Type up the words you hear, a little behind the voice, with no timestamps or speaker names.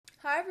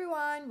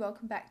everyone,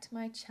 welcome back to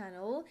my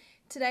channel.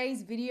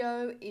 Today's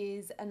video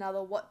is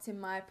another what's in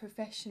my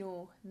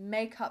professional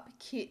makeup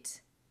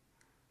kit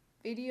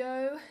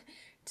video.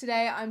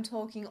 Today I'm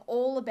talking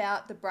all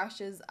about the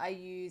brushes I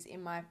use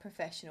in my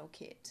professional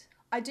kit.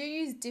 I do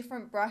use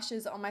different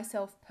brushes on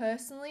myself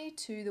personally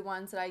to the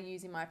ones that I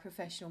use in my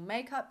professional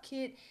makeup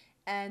kit,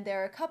 and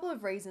there are a couple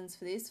of reasons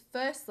for this.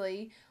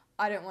 Firstly,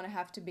 I don't want to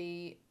have to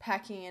be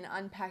packing and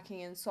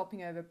unpacking and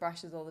swapping over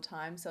brushes all the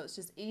time, so it's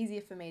just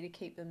easier for me to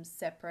keep them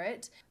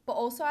separate. But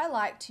also I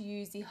like to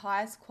use the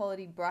highest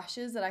quality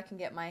brushes that I can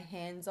get my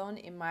hands on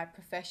in my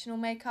professional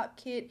makeup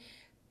kit,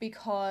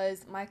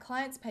 because my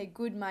clients pay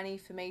good money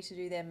for me to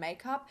do their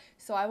makeup,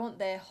 so I want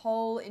their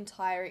whole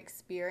entire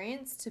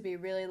experience to be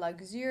really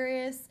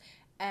luxurious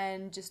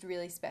and just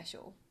really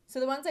special. So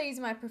the ones I use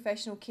in my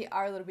professional kit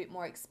are a little bit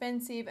more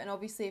expensive, and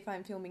obviously if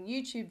I'm filming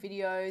YouTube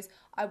videos,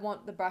 I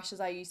want the brushes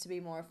I use to be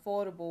more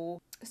affordable.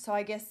 So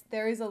I guess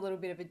there is a little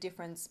bit of a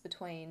difference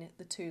between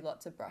the two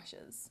lots of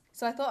brushes.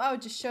 So I thought I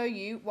would just show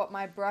you what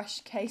my brush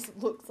case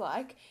looks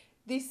like.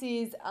 This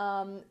is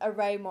a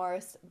Rae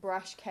Morris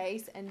brush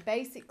case, and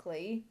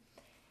basically,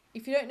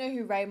 if you don't know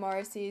who Rae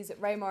Morris is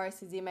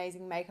the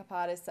amazing makeup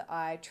artist that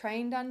I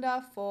trained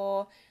under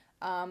for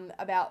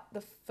about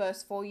the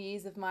first 4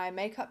 years of my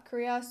makeup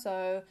career,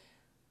 so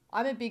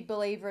I'm a big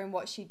believer in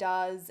what she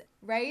does.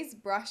 Rae's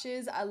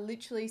brushes are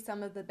literally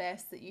some of the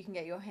best that you can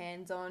get your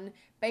hands on.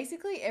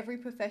 Basically every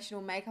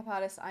professional makeup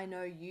artist I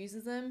know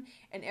uses them,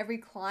 and every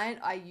client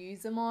I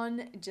use them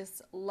on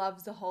just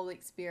loves the whole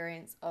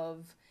experience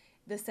of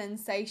the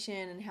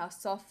sensation and how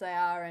soft they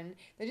are, and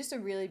they're just a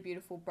really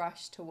beautiful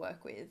brush to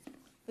work with.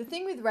 The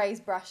thing with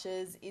Rae's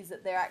brushes is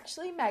that they're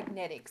actually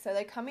magnetic, so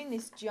they come in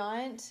this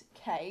giant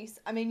case.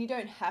 I mean, you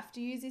don't have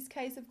to use this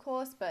case, of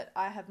course, but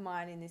I have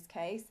mine in this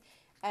case.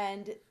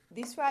 And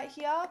this right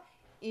here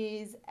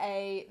is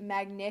a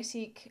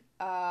magnetic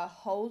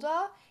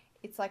holder.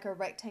 It's like a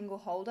rectangle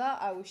holder,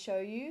 I will show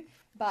you.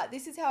 But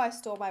this is how I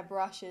store my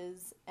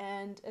brushes,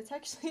 and it's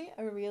actually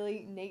a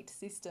really neat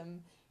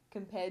system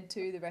compared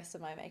to the rest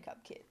of my makeup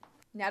kit.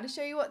 Now to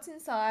show you what's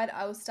inside,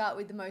 I will start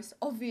with the most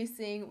obvious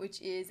thing,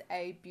 which is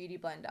a beauty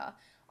blender.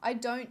 I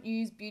don't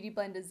use beauty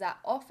blenders that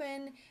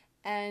often,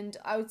 and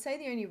I would say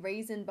the only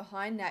reason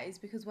behind that is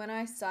because when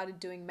I started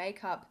doing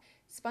makeup,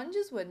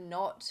 sponges were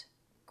not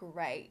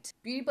great.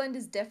 Beauty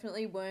blenders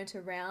definitely weren't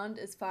around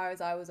as far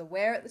as I was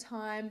aware at the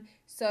time,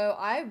 so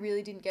I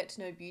really didn't get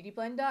to know Beauty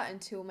Blender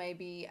until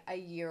maybe a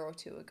year or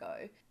two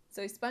ago.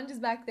 So sponges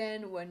back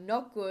then were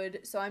not good,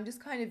 so I'm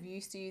just kind of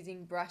used to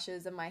using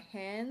brushes in my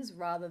hands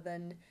rather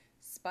than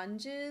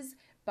sponges,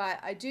 but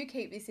I do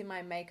keep this in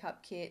my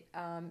makeup kit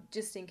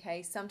just in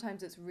case.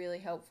 Sometimes it's really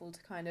helpful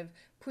to kind of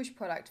push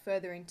product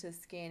further into the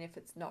skin if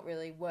it's not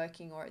really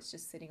working or it's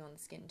just sitting on the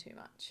skin too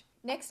much.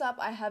 Next up,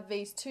 I have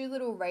these two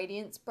little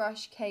Radiance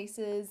brush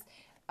cases.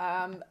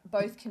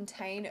 Both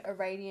contain a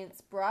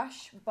Radiance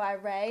brush by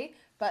Rae,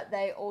 but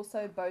they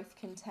also both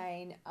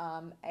contain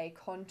a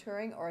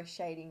contouring or a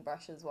shading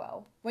brush as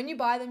well. When you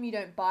buy them, you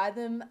don't buy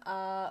them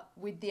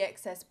with the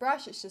excess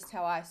brush. It's just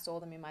how I store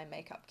them in my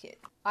makeup kit.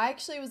 I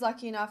actually was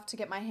lucky enough to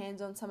get my hands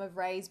on some of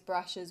Rae's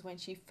brushes when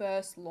she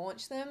first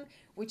launched them,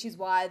 which is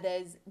why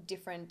there's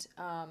different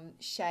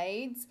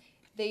shades.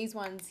 These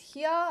ones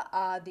here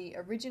are the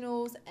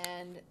originals,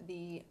 and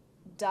the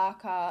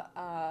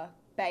darker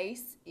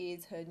base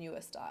is her newer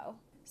style.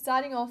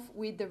 Starting off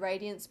with the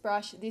Radiance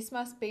brush, this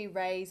must be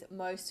Rae's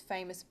most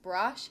famous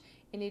brush,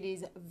 and it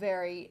is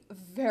very,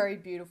 very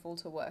beautiful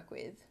to work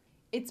with.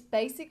 It's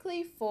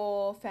basically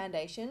for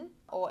foundation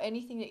or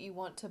anything that you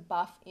want to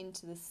buff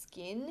into the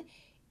skin.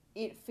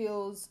 It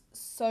feels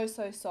so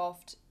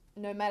soft.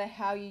 No matter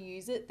how you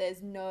use it,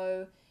 there's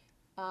no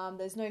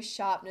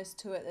sharpness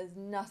to it. There's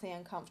nothing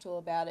uncomfortable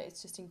about it.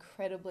 It's just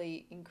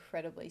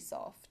incredibly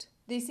soft.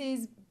 This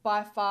is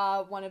by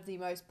far one of the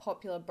most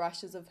popular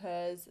brushes of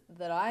hers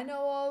that I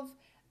know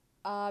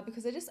of,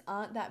 because there just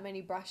aren't that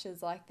many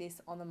brushes like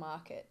this on the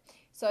market.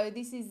 So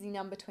this is the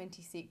number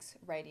 26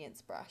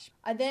 Radiance brush.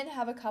 I then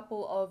have a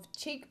couple of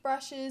cheek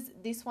brushes.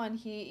 This one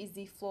here is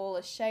the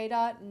Flawless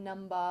Shader,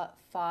 number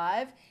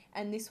 5,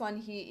 and this one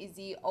here is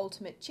the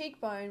Ultimate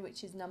Cheekbone,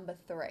 which is number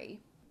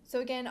 3. So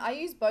again, I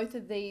use both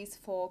of these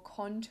for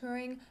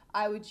contouring.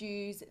 I would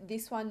use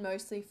this one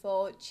mostly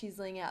for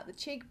chiseling out the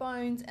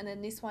cheekbones, and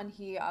then this one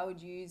here I would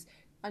use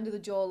under the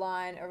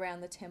jawline, around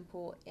the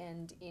temple,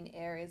 and in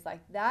areas like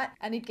that.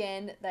 And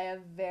again, they are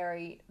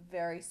very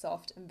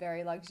soft and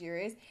very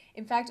luxurious.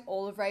 In fact,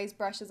 all of Rae's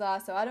brushes are,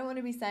 so I don't want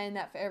to be saying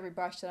that for every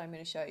brush that I'm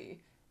going to show you.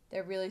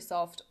 They're really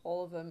soft.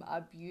 All of them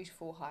are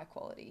beautiful, high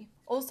quality.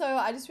 Also,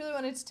 I just really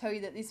wanted to tell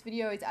you that this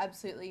video is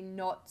absolutely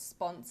not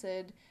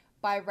sponsored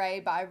by Rae,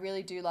 but I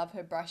really do love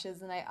her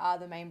brushes, and they are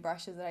the main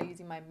brushes that I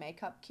use in my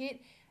makeup kit.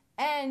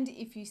 And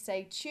if you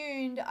stay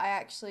tuned,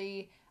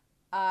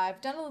 I've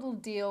done a little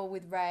deal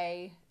with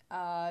Rae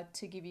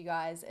to give you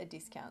guys a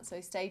discount, so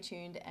stay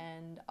tuned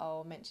and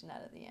I'll mention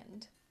that at the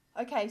end.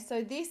 Okay,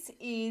 so this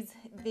is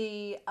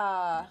the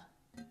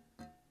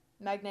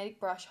magnetic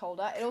brush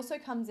holder. It also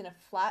comes in a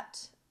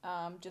flat,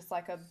 just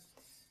like a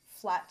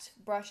flat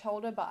brush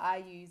holder, but I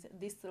use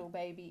this little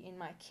baby in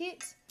my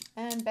kit.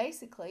 And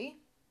basically,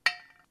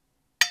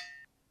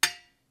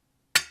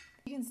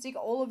 you can stick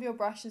all of your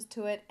brushes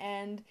to it,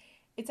 and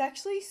it's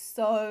actually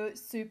so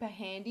super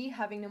handy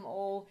having them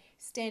all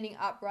standing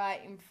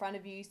upright in front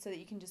of you so that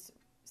you can just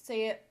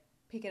see it,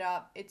 pick it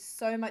up. It's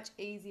so much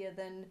easier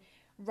than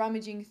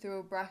rummaging through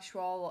a brush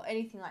roll or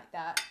anything like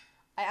that.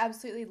 I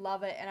absolutely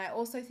love it, and I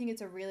also think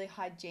it's a really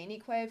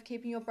hygienic way of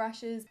keeping your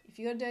brushes. If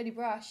you got a dirty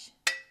brush,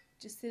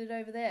 just sit it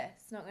over there.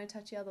 It's not going to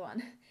touch the other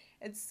one.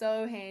 It's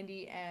so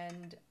handy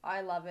and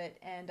I love it,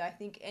 and I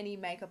think any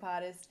makeup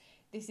artist,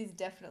 this is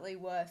definitely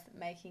worth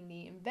making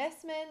the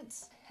investment.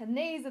 And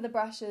these are the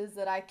brushes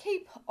that I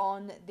keep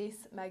on this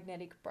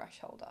magnetic brush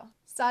holder.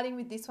 Starting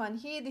with this one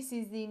here, this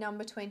is the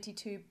number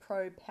 22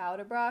 Pro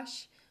Powder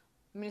Brush.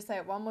 I'm going to say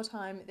it one more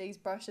time. These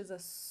brushes are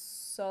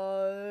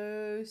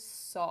so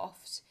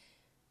soft.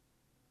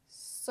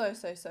 So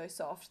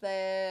soft.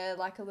 They're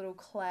like a little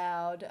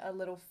cloud, a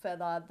little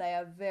feather. They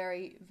are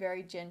very,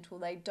 very gentle.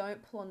 They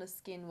don't pull on the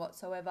skin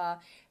whatsoever.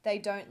 They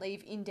don't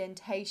leave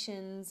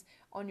indentations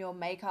on your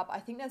makeup. I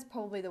think that's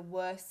probably the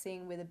worst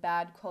thing with a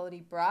bad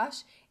quality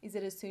brush, is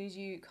that as soon as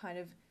you kind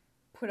of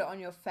put it on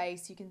your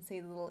face, you can see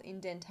the little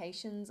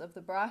indentations of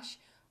the brush,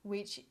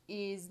 which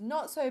is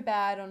not so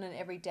bad on an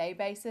everyday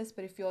basis,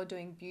 but if you're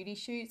doing beauty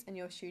shoots and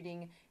you're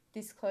shooting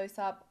this close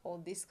up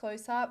or this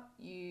close up,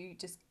 you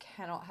just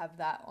cannot have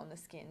that on the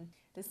skin.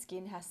 The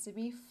skin has to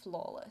be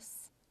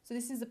flawless. So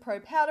this is the Pro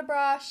Powder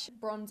Brush,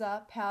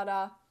 bronzer,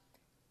 powder,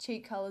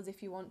 cheek colors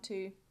if you want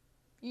to.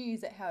 You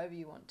use it however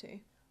you want to.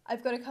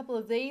 I've got a couple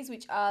of these,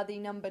 which are the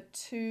number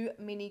 2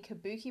 mini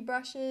kabuki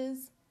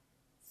brushes.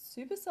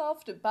 Super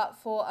soft, but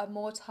for a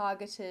more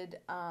targeted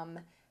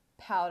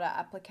powder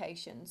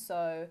application.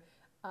 So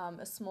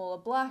a smaller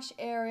blush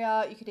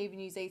area. You could even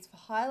use these for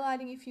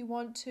highlighting if you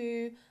want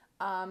to.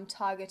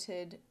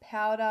 Targeted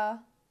powder,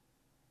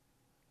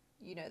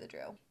 you know the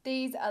drill.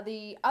 These are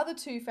the other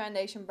 2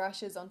 foundation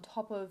brushes on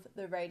top of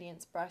the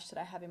Radiance brush that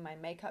I have in my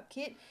makeup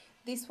kit.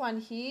 This one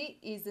here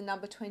is the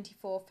number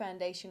 24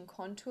 foundation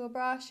contour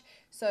brush.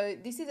 So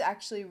this is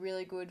actually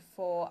really good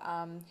for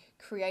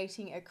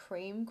creating a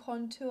cream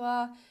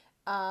contour,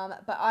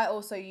 but I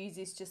also use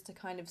this just to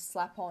kind of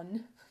slap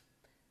on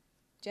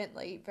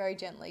gently, very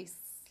gently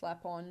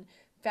slap on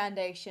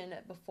foundation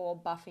before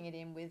buffing it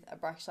in with a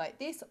brush like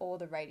this or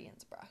the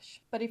Radiance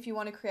brush. But if you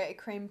want to create a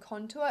cream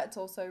contour, it's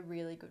also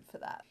really good for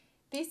that.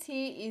 This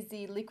here is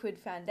the liquid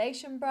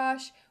foundation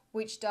brush,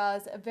 which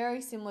does a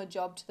very similar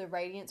job to the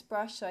Radiance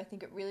brush, so I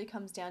think it really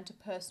comes down to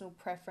personal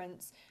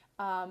preference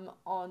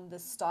on the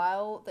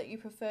style that you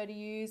prefer to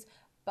use.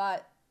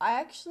 But I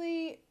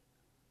actually,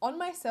 on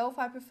myself,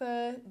 I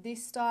prefer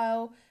this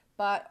style,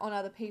 but on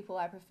other people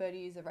I prefer to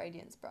use a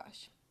Radiance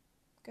brush.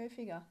 Go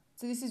figure.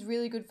 So this is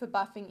really good for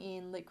buffing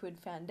in liquid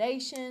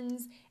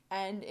foundations,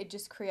 and it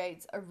just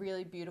creates a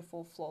really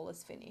beautiful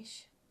flawless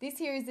finish. This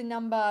here is the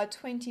number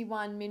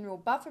 21 mineral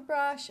buffer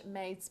brush,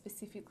 made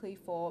specifically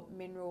for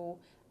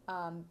mineral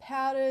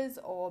powders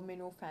or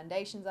mineral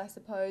foundations, I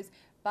suppose.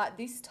 But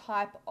this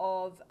type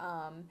of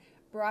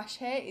brush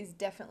hair is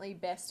definitely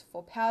best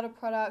for powder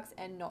products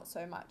and not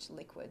so much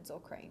liquids or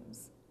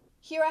creams.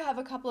 Here I have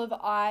a couple of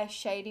eye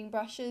shading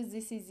brushes.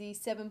 This is the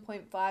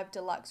 7.5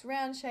 Deluxe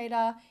Round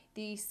Shader,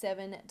 the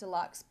 7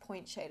 Deluxe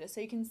Point Shader.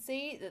 So you can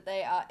see that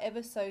they are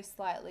ever so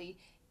slightly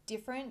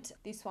different.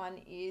 This one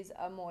is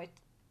a more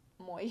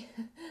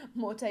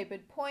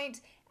tapered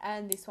point,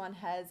 and this one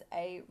has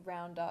a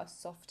rounder,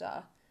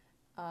 softer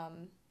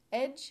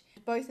edge.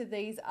 Both of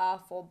these are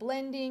for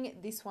blending.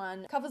 This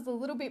one covers a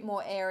little bit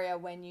more area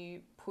when you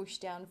push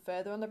down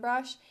further on the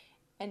brush,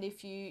 and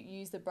if you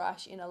use the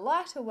brush in a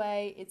lighter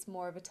way, it's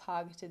more of a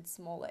targeted,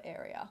 smaller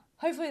area.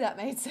 Hopefully that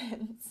made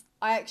sense.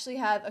 I actually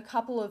have a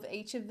couple of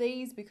each of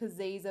these because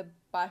these are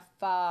by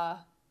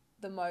far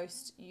the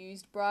most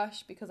used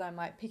brush, because I'm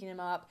like picking them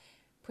up,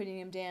 putting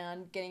them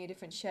down, getting a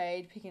different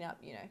shade, picking up,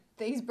 you know.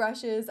 These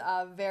brushes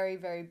are very,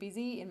 very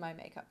busy in my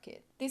makeup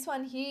kit. This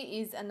one here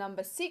is a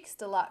number 6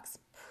 Deluxe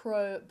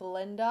Pro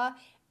Blender,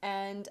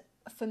 and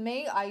for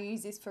me, I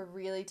use this for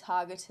really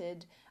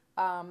targeted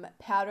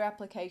powder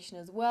application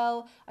as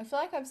well. I feel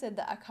like I've said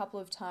that a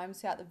couple of times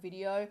throughout the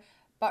video,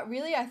 but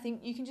really I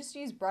think you can just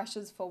use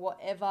brushes for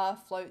whatever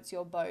floats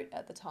your boat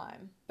at the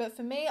time. But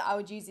for me, I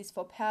would use this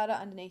for powder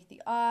underneath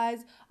the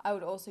eyes. I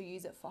would also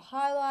use it for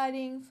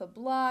highlighting, for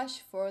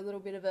blush, for a little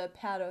bit of a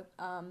powder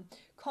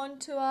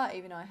contour,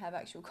 even though I have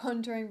actual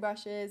contouring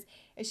brushes.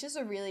 It's just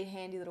a really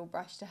handy little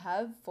brush to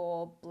have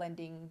for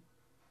blending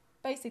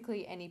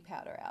basically any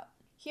powder out.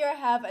 Here I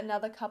have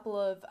another couple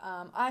of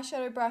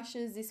eyeshadow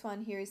brushes. This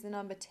one here is the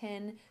number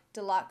 10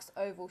 Deluxe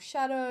Oval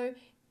Shadow.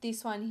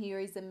 This one here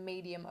is the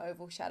medium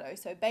oval shadow.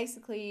 So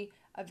basically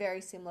a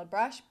very similar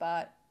brush,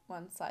 but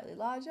one's slightly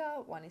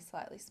larger, one is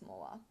slightly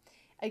smaller.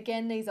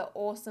 Again, these are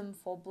awesome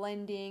for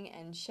blending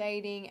and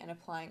shading and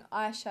applying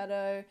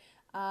eyeshadow.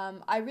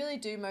 I really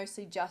do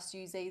mostly just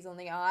use these on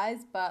the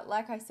eyes, but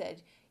like I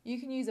said, you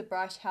can use a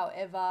brush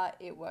however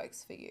it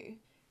works for you.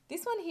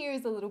 This one here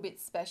is a little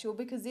bit special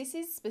because this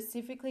is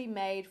specifically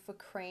made for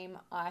cream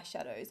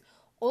eyeshadows.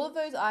 All of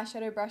those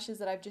eyeshadow brushes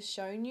that I've just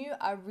shown you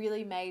are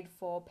really made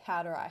for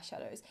powder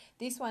eyeshadows.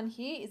 This one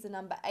here is a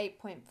number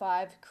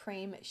 8.5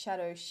 cream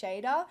shadow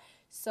shader.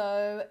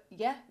 So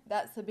yeah,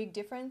 that's the big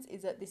difference,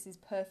 is that this is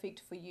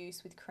perfect for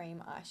use with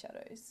cream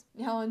eyeshadows.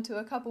 Now onto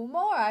a couple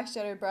more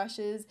eyeshadow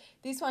brushes.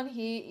 This one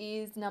here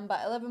is number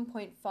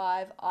 11.5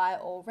 Eye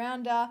All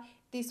Rounder.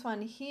 This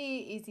one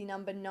here is the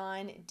number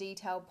 9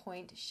 Detail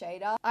Point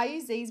Shader. I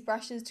use these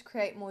brushes to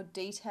create more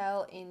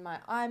detail in my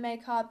eye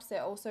makeups.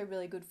 They're also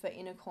really good for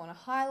inner corner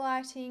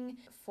highlighting,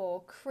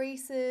 for cut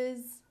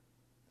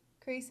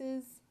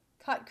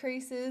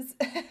creases.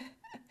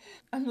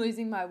 I'm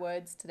losing my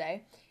words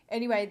today.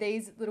 Anyway,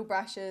 these little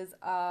brushes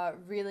are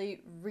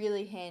really,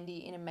 really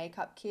handy in a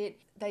makeup kit.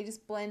 They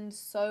just blend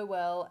so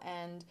well,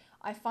 and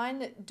I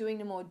find that doing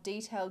the more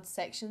detailed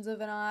sections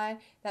of an eye,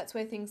 that's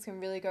where things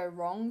can really go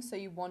wrong. So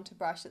you want a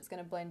brush that's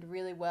going to blend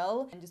really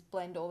well and just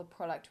blend all the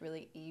product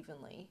really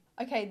evenly.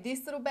 Okay,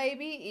 this little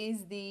baby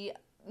is the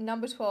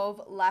number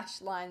 12 Lash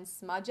Line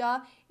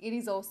Smudger. It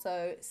is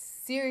also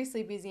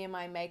seriously busy in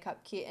my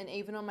makeup kit, and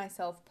even on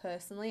myself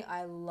personally,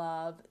 I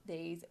love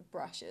these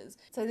brushes.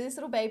 So this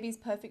little baby is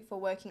perfect for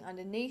working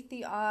underneath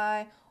the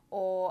eye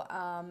or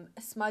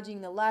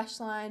smudging the lash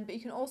line, but you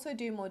can also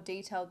do more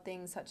detailed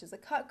things such as a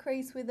cut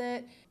crease with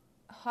it,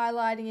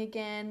 highlighting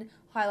again,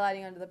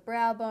 highlighting under the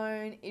brow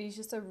bone. It is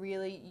just a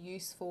really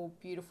useful,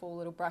 beautiful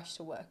little brush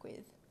to work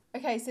with.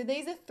 Okay, so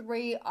these are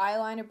 3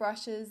 eyeliner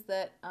brushes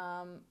that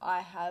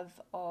I have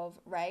of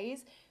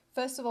Rae's.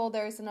 First of all,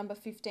 there is the number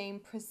 15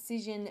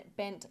 Precision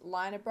Bent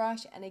Liner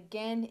Brush. And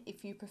again,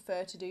 if you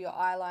prefer to do your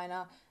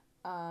eyeliner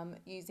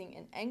using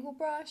an angle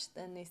brush,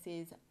 then this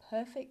is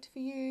perfect for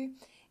you.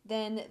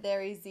 Then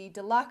there is the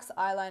Deluxe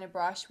Eyeliner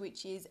Brush,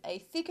 which is a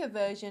thicker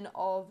version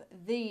of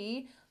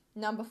the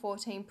number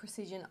 14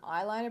 Precision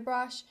Eyeliner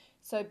Brush.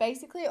 So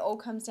basically it all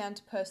comes down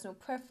to personal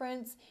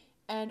preference,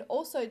 and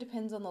also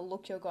depends on the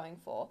look you're going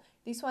for.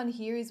 This one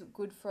here is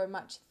good for a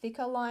much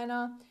thicker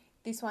liner.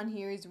 This one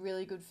here is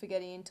really good for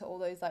getting into all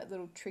those like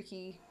little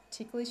tricky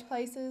ticklish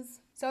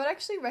places. So I'd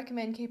actually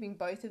recommend keeping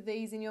both of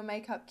these in your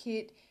makeup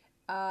kit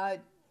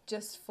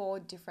just for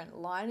different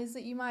liners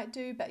that you might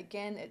do, but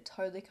again, it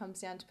totally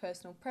comes down to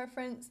personal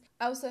preference.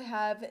 I also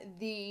have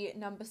the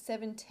number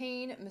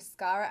 17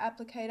 Mascara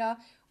Applicator,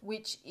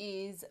 which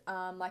is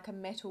like a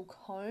metal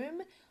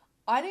comb.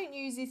 I don't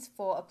use this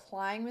for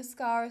applying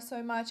mascara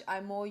so much.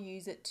 I more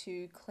use it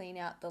to clean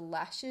out the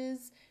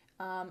lashes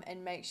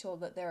and make sure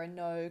that there are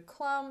no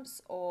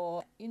clumps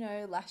or, you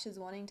know, lashes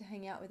wanting to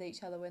hang out with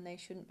each other when they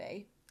shouldn't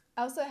be.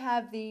 I also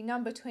have the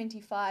number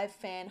 25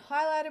 Fan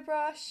Highlighter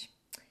Brush.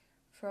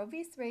 For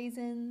obvious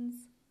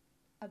reasons,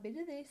 a bit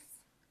of this,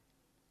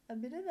 a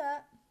bit of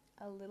that,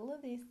 a little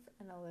of this,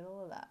 and a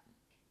little of that.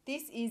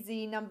 This is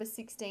the number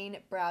 16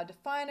 Brow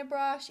Definer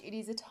Brush. It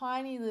is a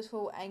tiny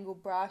little angle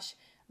brush,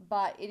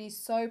 but it is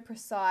so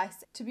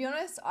precise. To be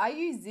honest, I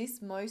use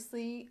this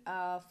mostly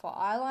for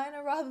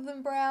eyeliner rather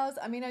than brows.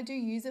 I mean, I do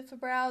use it for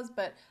brows,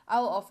 but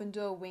I'll often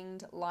do a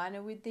winged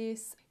liner with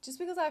this just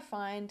because I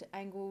find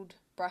angled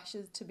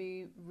brushes to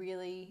be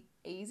really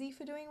easy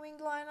for doing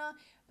winged liner.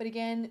 But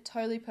again,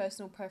 totally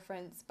personal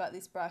preference, but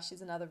this brush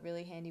is another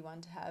really handy one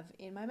to have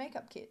in my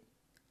makeup kit.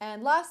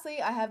 And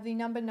lastly, I have the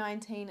number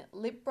 19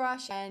 lip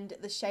brush, and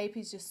the shape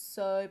is just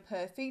so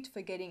perfect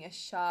for getting a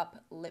sharp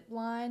lip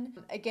line.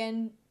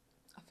 Again,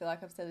 I feel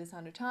like I've said this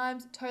 100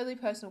 times, totally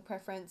personal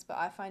preference, but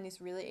I find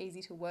this really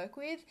easy to work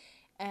with.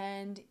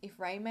 And if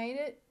Rae made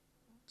it,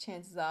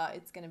 chances are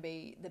it's going to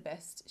be the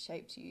best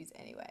shape to use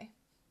anyway.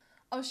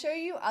 I'll show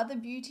you other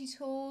beauty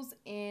tools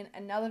in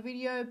another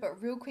video, but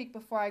real quick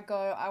before I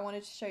go, I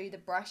wanted to show you the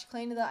brush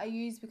cleaner that I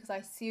use because I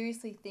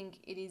seriously think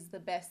it is the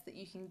best that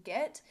you can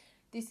get.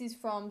 This is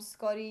from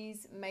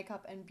Scotty's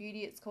Makeup and Beauty.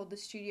 It's called the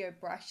Studio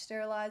Brush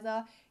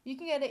Sterilizer. You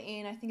can get it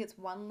in, I think it's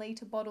 1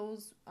 litre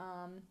bottles,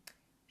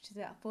 which is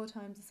about 4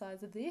 times the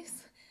size of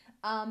this.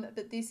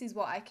 But this is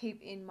what I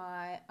keep in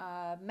my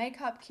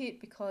makeup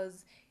kit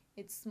because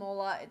it's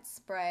smaller, it's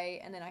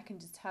spray, and then I can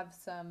just have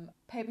some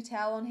paper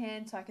towel on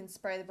hand so I can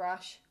spray the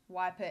brush,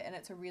 wipe it, and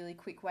it's a really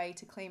quick way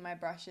to clean my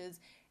brushes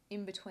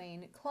in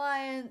between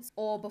clients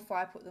or before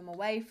I put them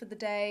away for the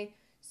day.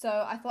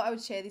 So I thought I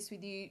would share this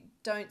with you.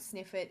 Don't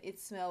sniff it. It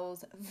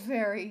smells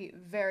very,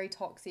 very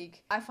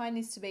toxic. I find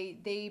this to be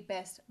the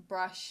best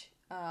brush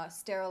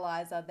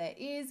sterilizer there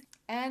is.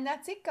 And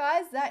that's it,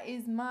 guys. That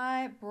is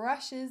my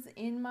brushes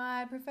in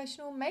my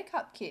professional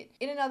makeup kit.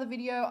 In another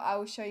video, I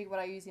will show you what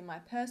I use in my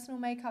personal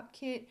makeup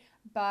kit.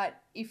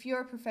 But if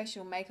you're a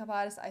professional makeup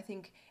artist, I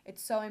think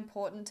it's so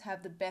important to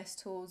have the best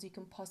tools you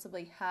can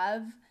possibly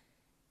have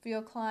for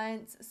your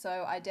clients.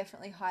 So I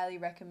definitely highly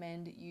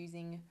recommend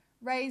using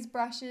Rae's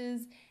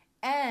brushes.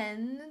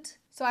 And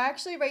so I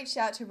actually reached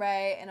out to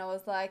Rae and I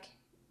was like,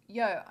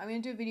 yo, I'm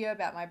going to do a video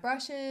about my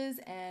brushes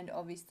and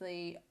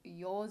obviously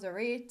yours are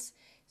it.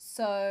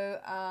 So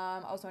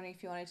I was wondering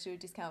if you wanted to do a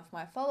discount for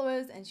my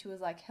followers, and she was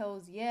like,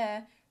 hells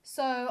yeah.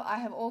 So I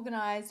have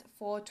organized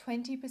for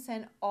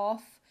 20%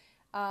 off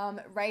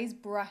Rae's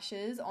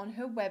brushes on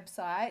her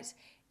website.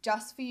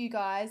 Just for you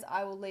guys,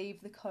 I will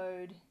leave the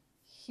code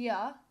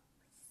here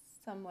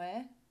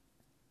somewhere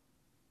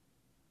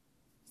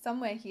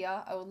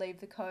here. I will leave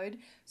the code,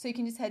 so you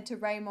can just head to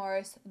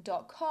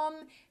raemorris.com,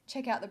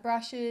 check out the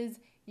brushes.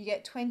 You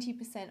get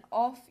 20%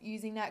 off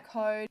using that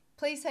code.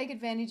 Please take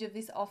advantage of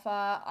this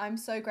offer. I'm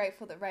so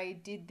grateful that Rae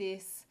did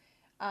this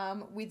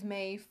with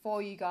me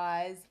for you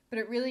guys, but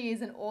it really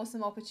is an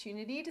awesome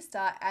opportunity to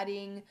start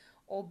adding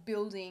or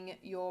building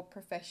your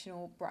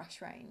professional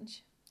brush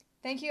range.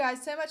 Thank you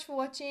guys so much for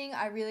watching.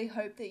 I really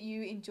hope that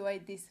you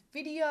enjoyed this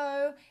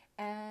video,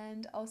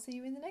 and I'll see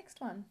you in the next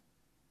one.